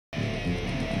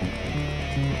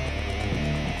So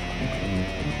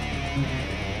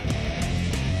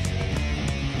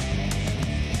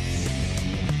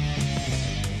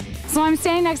I'm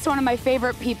standing next to one of my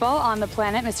favorite people on the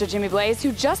planet, Mr. Jimmy Blaze,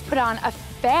 who just put on a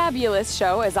fabulous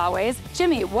show, as always.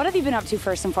 Jimmy, what have you been up to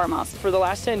first and foremost? For the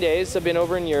last 10 days, I've been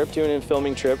over in Europe doing a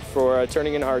filming trip for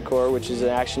Turning in Hardcore, which is an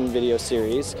action video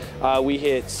series. We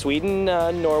hit Sweden,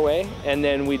 Norway, and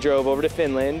then we drove over to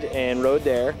Finland and rode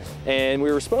there. And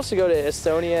we were supposed to go to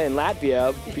Estonia and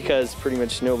Latvia because pretty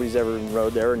much nobody's ever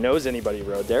rode there or knows anybody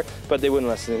who rode there, but they wouldn't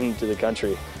let us into the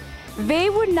country. They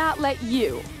would not let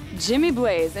you, Jimmy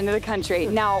Blaze, into the country.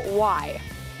 Now, why?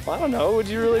 Well, I don't know. Would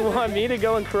you really want me to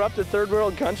go and corrupt a third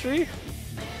world country?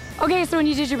 Okay, so when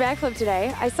you did your backflip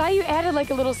today, I saw you added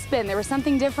like a little spin. There was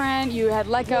something different. You had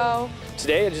let go.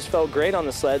 Today, it just felt great on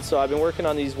the sled, so I've been working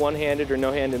on these one-handed or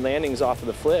no-handed landings off of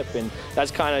the flip, and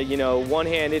that's kind of, you know,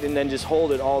 one-handed and then just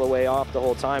hold it all the way off the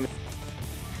whole time.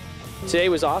 Today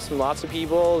was awesome. Lots of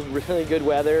people, really good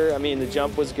weather. I mean, the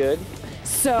jump was good.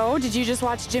 So, did you just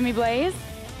watch Jimmy Blaze?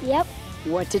 Yep.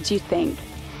 What did you think?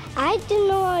 I didn't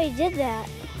know how he did that.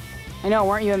 I know,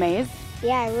 weren't you amazed?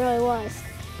 Yeah, I really was.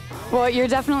 Well, you're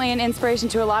definitely an inspiration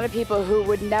to a lot of people who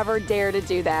would never dare to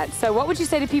do that. So what would you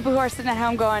say to people who are sitting at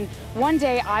home going, one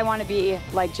day I want to be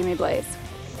like Jimmy Blaze?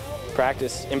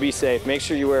 Practice and be safe. Make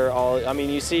sure you wear all, I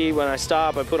mean, you see when I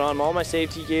stop, I put on all my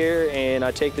safety gear and I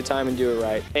take the time and do it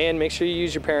right. And make sure you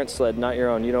use your parents' sled, not your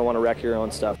own. You don't want to wreck your own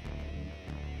stuff.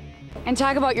 And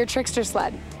talk about your trickster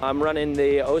sled. I'm running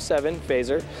the 07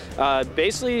 Phaser.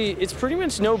 Basically, it's pretty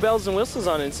much no bells and whistles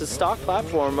on it. It's a stock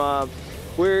platform.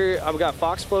 I've got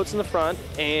Fox floats in the front,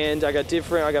 and I got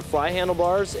fly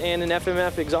handlebars and an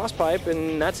FMF exhaust pipe,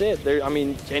 and that's it. I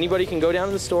mean, anybody can go down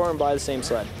to the store and buy the same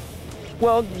sled.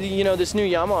 Well, you know, this new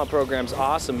Yamaha program's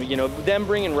awesome. You know, them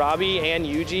bringing Robbie and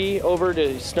Yuji over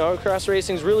to snowcross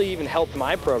racing's really even helped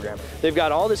my program. They've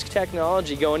got all this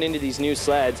technology going into these new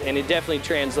sleds, and it definitely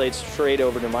translates straight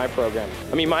over to my program.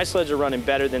 I mean, my sleds are running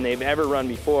better than they've ever run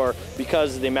before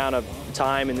because of the amount of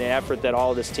time and the effort that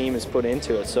all this team has put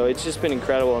into it. So it's just been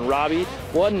incredible. And Robbie,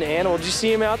 what an animal. Did you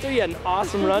see him out there? He had an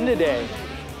awesome run today.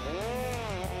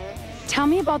 Tell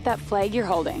me about that flag you're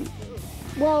holding.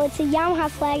 Well, it's a Yamaha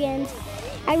flag, and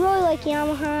I really like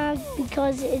Yamaha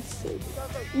because it's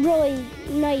really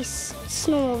nice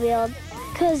snowmobile,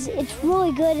 because it's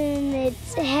really good and it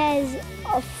has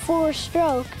a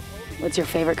 4-stroke. What's your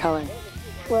favorite color?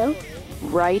 Blue.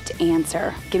 Right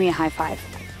answer. Give me a high five.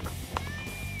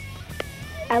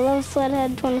 I love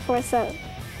Sledhead 24/7.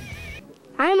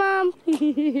 Hi, Mom.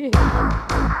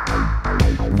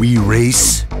 We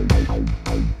race.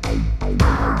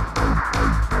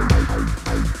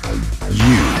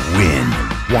 You win.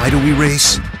 Why do we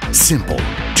race? Simple.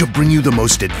 To bring you the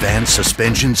most advanced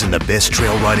suspensions and the best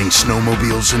trail riding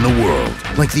snowmobiles in the world.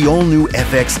 Like the all-new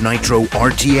FX Nytro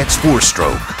RTX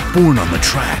 4-stroke. Born on the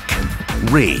track.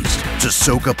 Raised to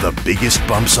soak up the biggest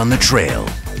bumps on the trail.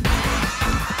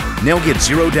 Now get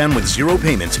 0 down with 0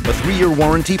 payments, a 3-year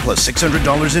warranty plus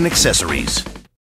 $600 in accessories.